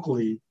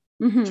locally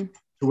to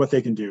what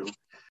they can do.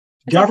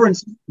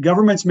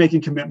 Governments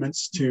making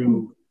commitments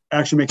to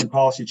actually making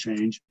policy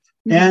change,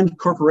 and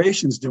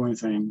corporations doing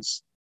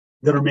things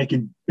that are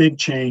making big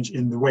change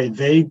in the way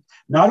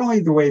not only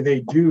the way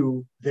they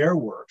do their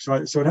work. So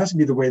it has to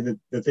be the way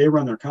that they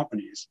run their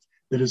companies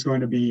that is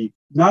going to be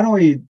not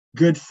only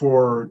good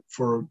for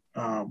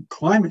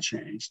climate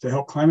change, to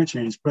help climate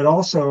change, but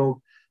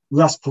also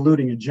less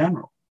polluting in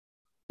general.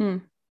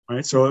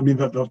 Right. So I mean,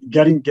 the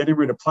getting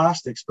rid of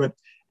plastics, but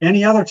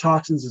any other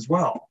toxins as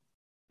well.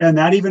 And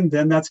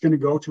that's going to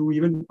go to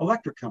even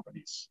electric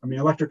companies. I mean,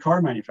 electric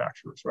car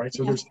manufacturers, right?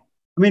 So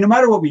no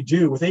matter what we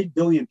do with 8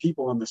 billion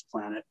people on this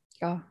planet,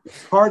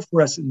 it's hard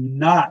for us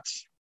not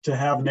to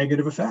have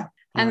negative effect.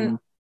 And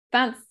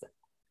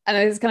I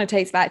know this kind of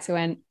takes back to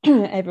when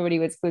everybody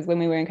was when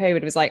we were in COVID.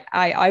 It was like,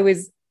 I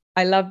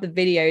love the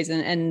videos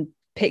and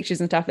pictures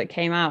and stuff that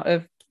came out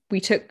of, we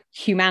took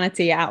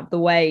humanity out of the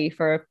way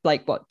for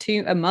like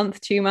 2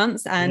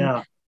 months,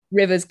 and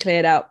rivers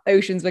cleared up,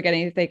 oceans were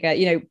getting thicker,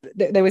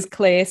 there was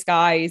clear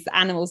skies,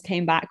 animals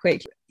came back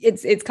quick.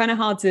 it's kind of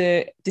hard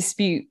to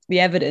dispute the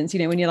evidence,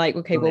 when you're like,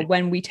 okay, well,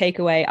 when we take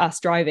away us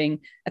driving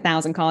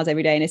 1,000 cars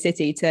every day in a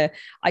city to,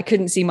 I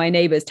couldn't see my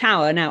neighbor's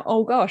tower. Now,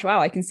 oh gosh, wow,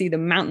 I can see the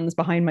mountains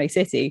behind my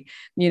city.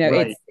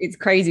 It's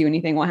crazy when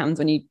you think what happens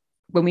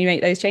when we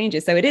make those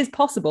changes. So it is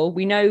possible.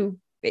 We know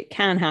it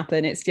can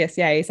happen. It's just,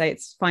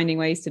 it's finding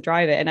ways to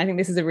drive it. And I think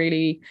this is a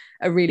really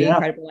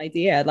incredible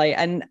idea.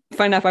 And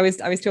fun enough, I was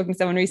talking to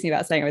someone recently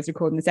about saying I was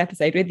recording this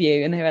episode with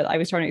you, and I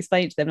was trying to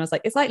explain to them, and I was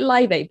like, it's like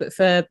Live 8 but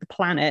for the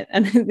planet.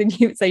 And then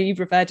you've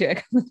referred to it a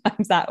couple of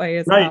times that way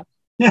as well.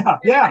 Yeah.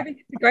 I think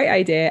it's a great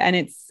idea, and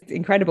it's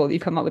incredible that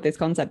you've come up with this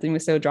concept and we're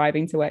still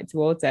driving to work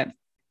towards it.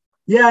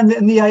 Yeah,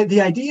 and the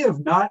idea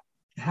of not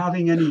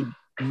having any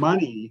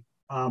money,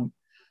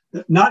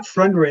 not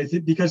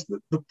fundraising, because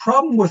the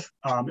problem with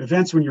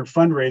events when you're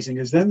fundraising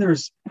is then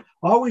there's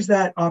always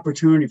that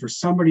opportunity for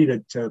somebody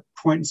to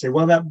point and say,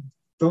 well,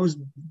 those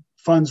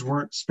funds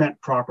weren't spent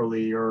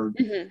properly, or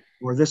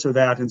this or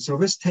that, and so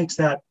this takes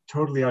that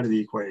totally out of the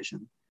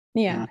equation.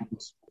 Yeah,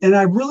 and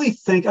I really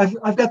think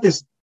I've got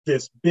this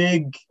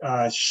big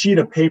sheet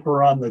of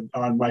paper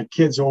on my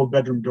kid's old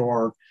bedroom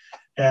door,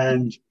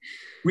 and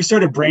we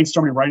started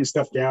brainstorming, writing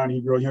stuff down.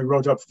 He wrote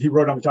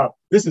on the top,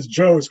 "This is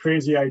Joe's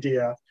crazy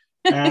idea."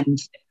 And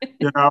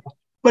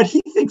but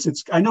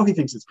I know he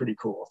thinks it's pretty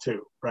cool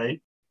too,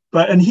 right?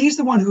 And he's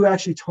the one who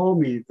actually told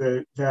me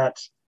that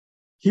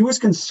he was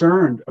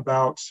concerned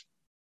about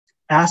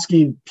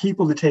asking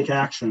people to take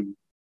action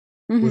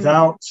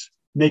without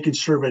making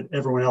sure that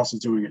everyone else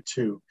is doing it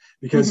too,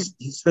 because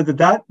he said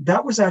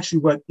that was actually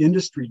what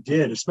industry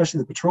did, especially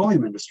the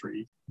petroleum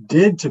industry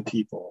did to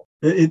people.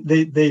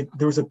 There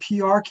was a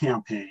PR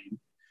campaign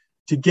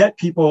to get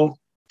people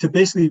to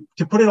basically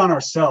to put it on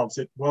ourselves.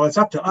 It's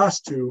up to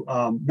us to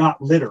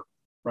not litter,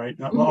 right?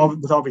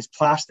 With all these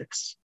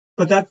plastics.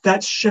 But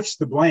that shifts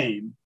the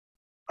blame.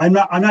 I'm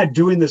not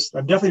doing this.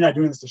 I'm definitely not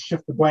doing this to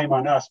shift the blame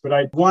on us. But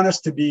I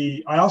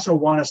also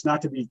want us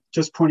not to be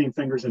just pointing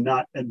fingers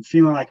and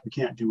feeling like we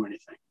can't do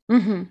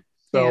anything.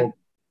 So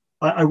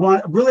I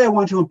want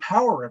to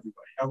empower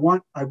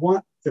everybody. I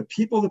want the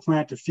people of the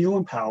planet to feel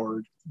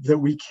empowered that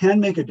we can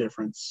make a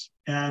difference,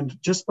 and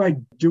just by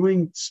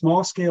doing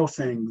small scale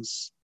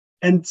things.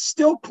 And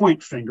still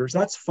point fingers,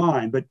 that's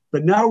fine. But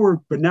now we're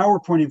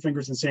pointing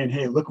fingers and saying,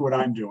 hey, look what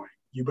I'm doing.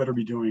 You better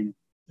be doing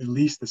at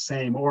least the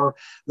same. Or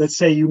let's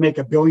say you make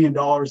 $1 billion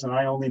and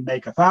I only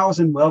make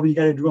 1,000. Well, you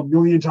got to do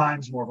 1,000,000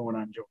 times more than what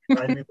I'm doing,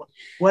 right? I mean,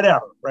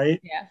 whatever, right?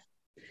 Yeah.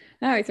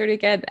 No, it's really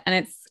good.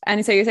 And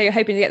so you say you're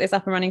hoping to get this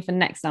up and running for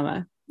next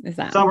summer. Is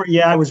that summer?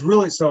 Yeah, I was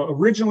really, so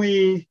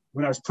originally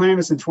when I was planning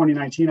this in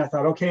 2019, I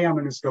thought, okay, I'm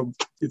going to just go,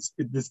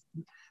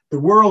 the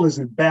world is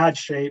in bad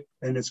shape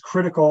and it's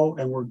critical,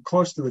 and we're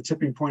close to the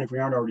tipping point if we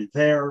aren't already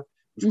there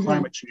with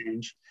climate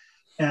change.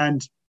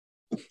 And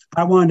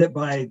I wanted it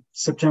by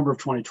September of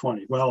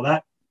 2020. Well,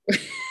 that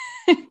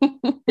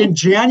in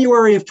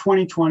January of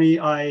 2020,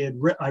 I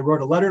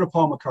wrote a letter to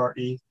Paul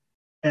McCartney,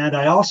 and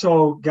I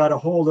also got a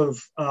hold of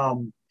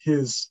one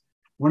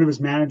of his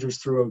managers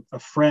through a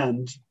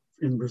friend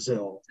in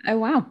Brazil. Oh,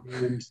 wow.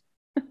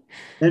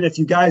 And if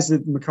you guys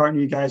at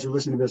McCartney, you guys are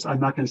listening to this, I'm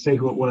not going to say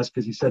who it was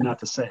because he said not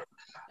to say it.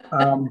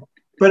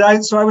 But I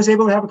was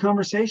able to have a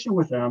conversation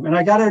with them, and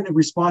I got a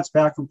response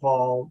back from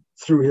Paul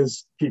through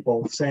his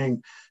people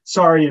saying,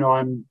 sorry,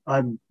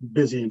 I'm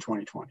busy in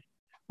 2020.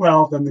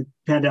 Well, then the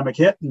pandemic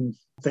hit and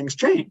things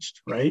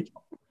changed, right?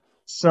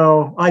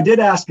 So I did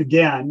ask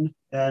again,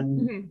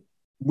 and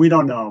we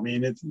don't know. I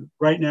mean, it's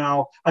right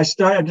now. I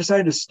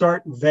decided to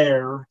start with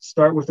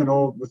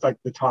like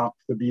the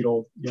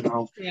Beatle,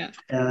 Yeah.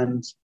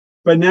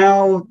 But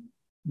now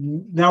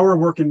we're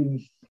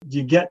working.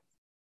 You get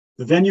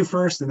the venue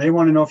first, and they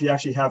want to know if you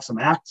actually have some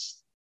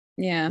acts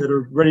that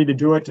are ready to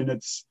do it, and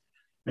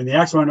the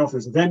acts want to know if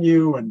there's a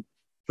venue,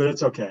 but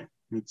it's okay.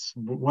 It's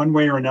one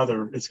way or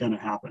another, it's going to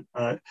happen.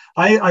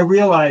 I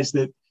realized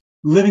that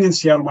living in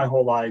Seattle my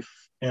whole life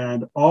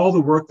and all the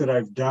work that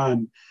I've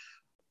done,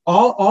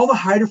 all the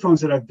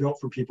hydrophones that I've built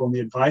for people and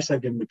the advice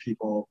I've given to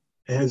people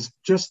has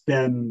just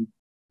been,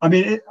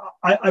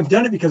 I've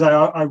done it because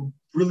I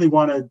really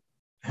want to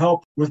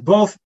help with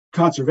both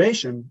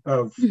conservation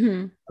of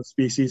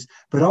species,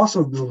 but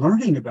also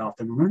learning about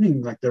them,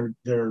 learning like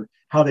their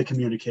how they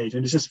communicate.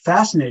 And it's just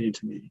fascinating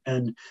to me.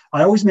 And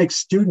I always make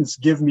students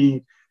give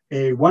me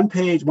a 1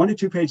 to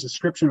 2 page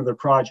description of their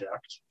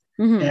project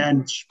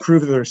and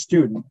prove that they're a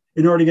student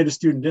in order to get a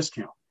student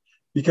discount,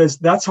 because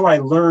that's how I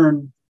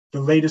learn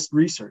the latest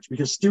research,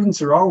 because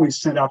students are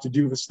always sent out to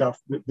do the stuff,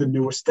 the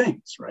newest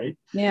things, right?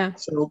 Yeah.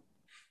 So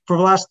for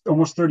the last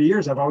almost 30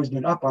 years, I've always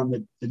been up on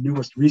the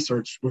newest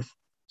research with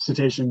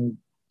cetacean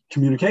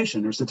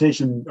communication or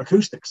cetacean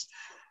acoustics.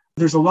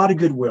 There's a lot of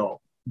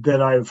goodwill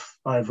that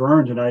I've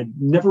earned, and I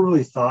never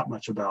really thought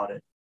much about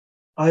it.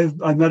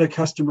 I met a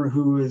customer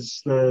who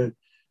is the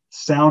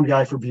sound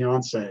guy for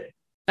Beyonce.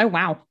 Oh,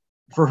 wow.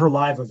 For her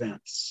live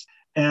events,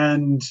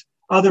 and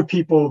other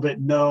people that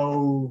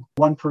know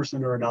one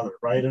person or another,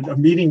 right? And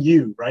I'm meeting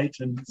you, right?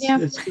 And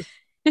it's just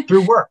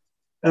through work,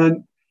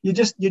 and you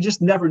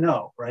just never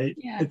know, right?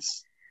 Yeah.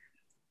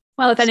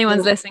 Well, if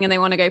anyone's listening and they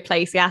want to go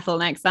play Seattle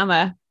next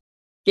summer,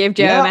 give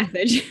Joe a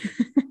message.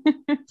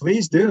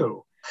 Please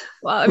do.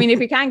 Well, I mean, if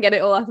we can get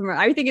it all up and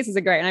running, I think this is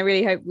a great, and I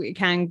really hope we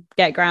can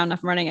get ground up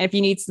and running. If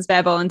you need some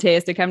spare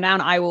volunteers to come down,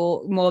 I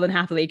will more than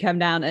happily come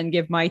down and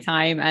give my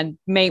time and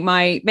make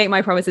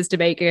my promises to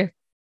make a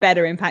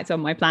better impact on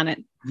my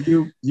planet.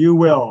 You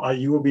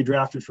will be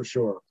drafted for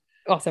sure.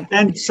 Awesome.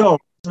 And so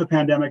the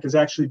pandemic has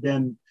actually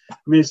been, I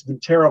mean, it's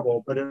been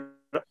terrible, but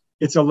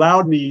it's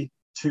allowed me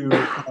to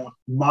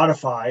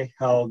modify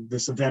how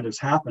this event is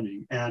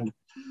happening. And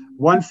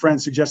one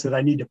friend suggested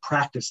I need to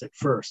practice it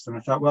first. And I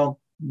thought, well,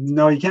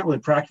 no, you can't really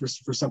practice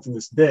for something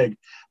this big.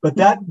 But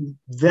that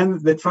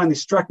finally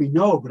struck me,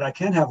 no, but I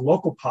can have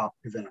local pop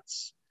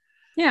events.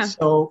 Yeah.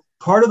 So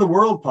part of the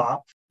World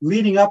Pop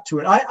leading up to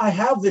it, I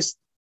have this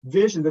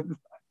vision that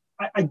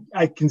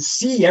I can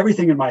see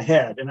everything in my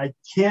head and I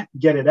can't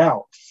get it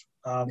out.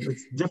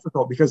 It's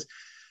difficult because,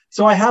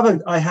 so I have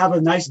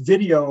a nice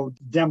video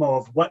demo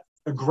of what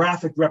a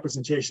graphic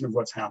representation of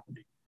what's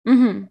happening.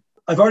 Mm-hmm.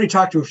 I've already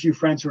talked to a few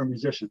friends who are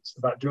musicians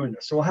about doing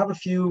this. So we'll have a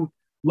few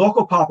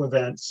local pop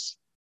events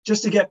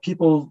just to get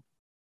people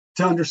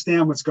to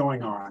understand what's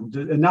going on,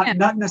 and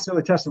not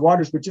necessarily test the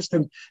waters, but just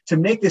to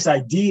make this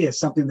idea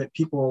something that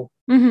people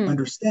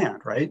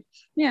understand, right?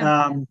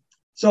 Yeah.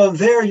 So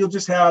there you'll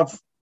just have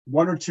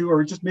one or two,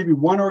 or just maybe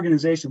one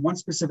organization, one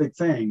specific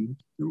thing,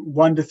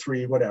 1 to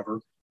 3, whatever.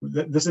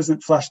 This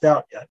isn't fleshed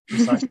out yet.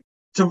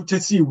 to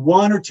see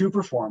 1 or 2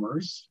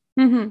 performers,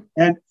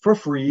 and for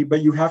free,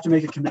 but you have to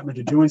make a commitment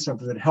to doing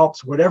something that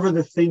helps whatever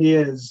the thing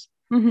is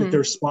that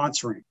they're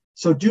sponsoring.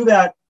 So do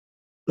that.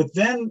 But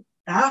then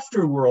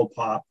after World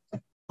Pop,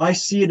 I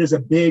see it as a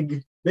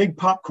big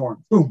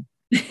popcorn, boom,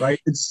 right?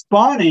 It's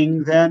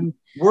spawning then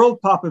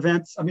World Pop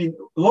events. I mean,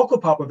 local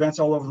pop events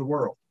all over the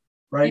world,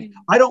 right? Yeah.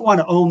 I don't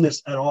want to own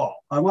this at all.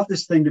 I want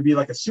this thing to be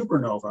like a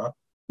supernova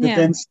that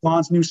then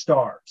spawns new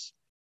stars,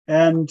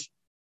 and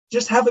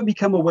just have it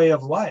become a way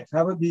of life.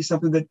 Have it be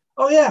something that,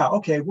 oh yeah,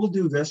 okay, we'll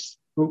do this.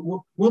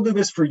 We'll do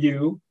this for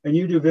you, and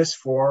you do this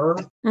for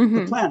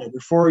the planet,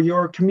 or for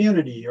your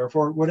community, or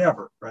for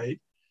whatever,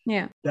 right?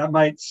 Yeah. That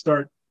might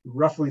start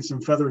ruffling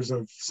some feathers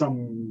of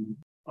some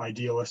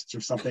idealists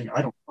or something.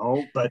 I don't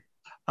know, but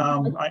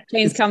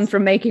change comes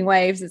from making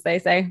waves, as they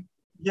say.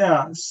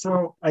 Yeah.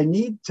 So I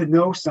need to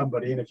know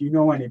somebody, and if you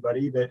know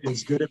anybody that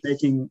is good at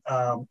making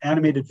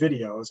animated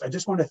videos, I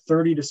just want a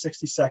 30 to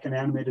 60 second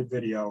animated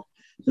video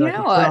that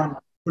I can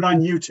put on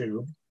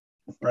YouTube,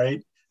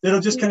 right? That'll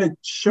just kind of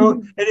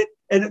show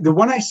and the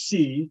one I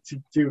see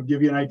to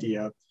give you an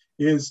idea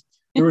is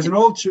there was an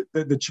old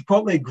the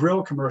Chipotle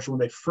grill commercial when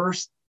they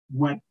first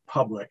went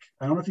public.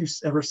 I don't know if you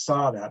ever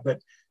saw that, but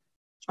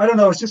I don't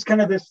know. It's just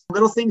kind of this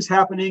little things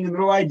happening and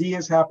little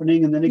ideas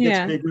happening, and then it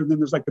gets bigger. And then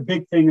there's like the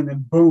big thing, and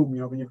then boom,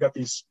 when you've got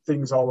these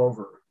things all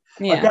over.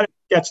 Yeah. I've got it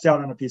sketched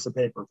out on a piece of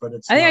paper, but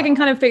I think I can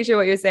kind of picture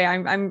what you're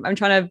saying. I'm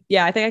trying to.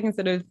 Yeah, I think I can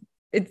sort of.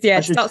 It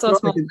starts off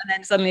small, and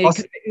then suddenly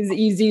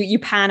you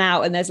pan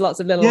out, and there's lots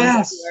of little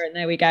ones everywhere, and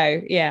there we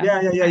go.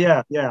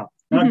 Yeah.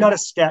 And I've got a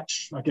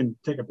sketch. I can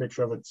take a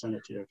picture of it and send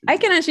it to you. I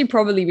can actually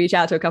probably reach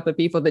out to a couple of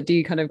people that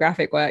do kind of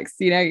graphic works.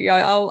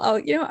 I'll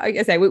like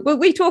I say,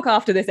 we talk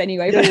after this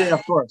anyway. But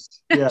of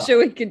course. Yeah. I'm sure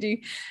we can do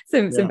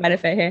some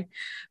benefit here.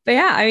 But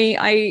yeah, I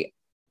mean,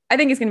 I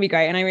think it's going to be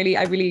great, and I'm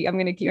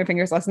going to keep my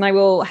fingers crossed, and I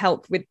will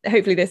help with.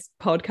 Hopefully, this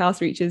podcast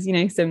reaches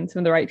some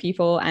of the right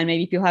people, and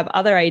maybe people have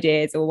other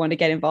ideas or want to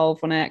get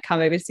involved, want to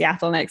come over to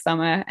Seattle next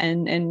summer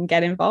and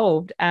get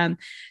involved.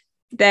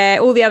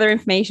 All the other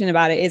information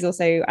about it is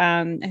also,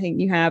 I think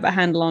you have a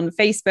handle on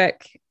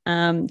Facebook,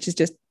 which is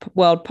just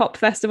World Pop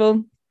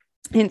Festival,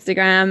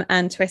 Instagram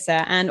and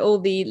Twitter, and all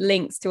the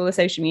links to all the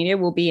social media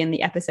will be in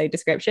the episode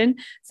description.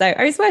 So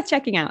it's worth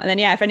checking out. And then,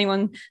 if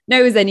anyone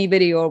knows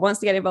anybody or wants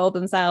to get involved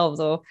themselves,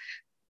 or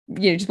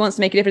just wants to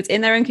make a difference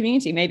in their own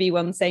community, maybe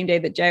on the same day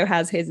that Joe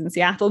has his in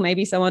Seattle,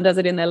 maybe someone does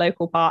it in their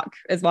local park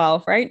as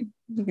well, right?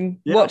 You can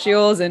watch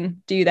yours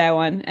and do their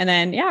one. And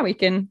then, we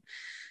can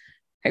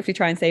hopefully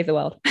try and save the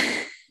world.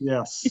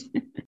 Yes,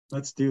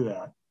 let's do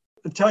that.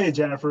 I tell you,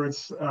 Jennifer,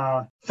 it's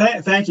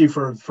thank you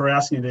for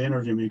asking to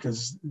interview me,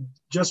 because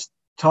just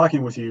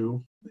talking with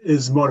you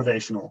is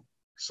motivational.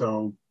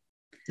 So,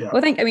 yeah.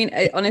 Well,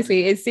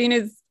 honestly, as soon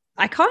as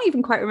I can't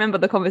even quite remember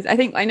the conversation. I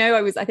think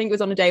it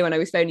was on a day when I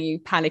was phoning you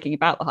panicking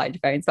about the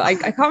hydrophones, but I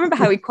can't remember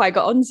how we quite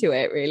got onto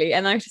it really.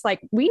 And I was just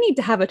like, we need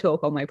to have a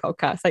talk on my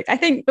podcast. Like, I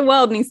think the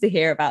world needs to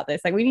hear about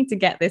this. Like, we need to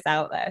get this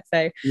out there.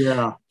 So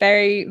yeah,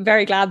 very,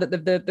 very glad that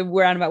the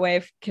roundabout way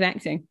of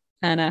connecting.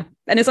 And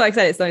it's like I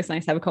said, it's always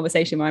nice to have a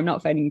conversation where I'm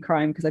not phoning you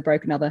crying because I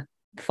broke another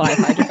 5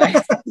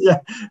 hydrophones. Yeah,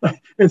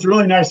 it's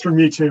really nice for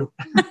me too.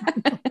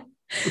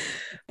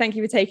 Thank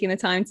you for taking the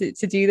time to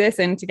do this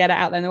and to get it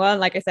out there in the world.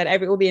 Like I said,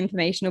 all the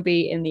information will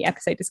be in the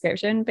episode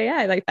description.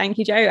 But thank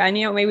you, Joe. And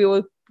maybe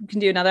we can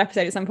do another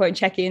episode at some point,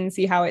 check in,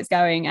 see how it's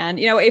going. And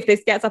if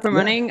this gets up and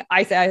running,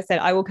 I said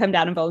I will come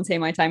down and volunteer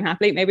my time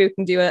happily. Maybe we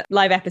can do a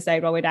live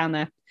episode while we're down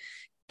there.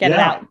 Get it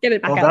out. Get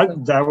it back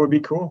out. That would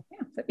be cool. Yeah,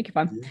 that'd be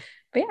fun. Yeah.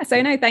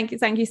 But thank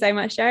you so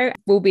much, Joe.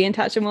 We'll be in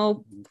touch and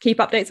we'll keep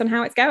updates on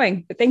how it's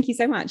going. But thank you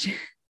so much.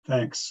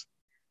 Thanks.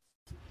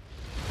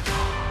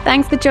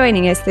 Thanks for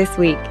joining us this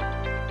week.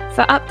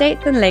 For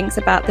updates and links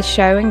about the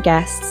show and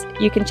guests,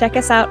 you can check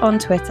us out on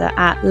Twitter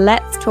at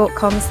Let's Talk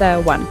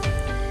ComSir1.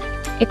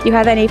 If you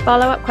have any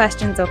follow-up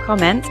questions or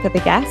comments for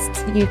the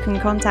guests, you can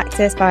contact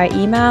us via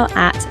email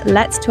at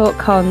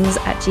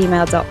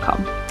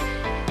letstalkcons@gmail.com.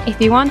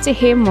 If you want to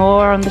hear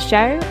more on the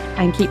show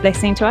and keep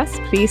listening to us,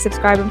 please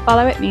subscribe and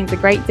follow. It means a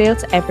great deal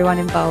to everyone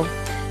involved.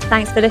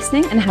 Thanks for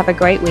listening and have a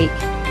great week.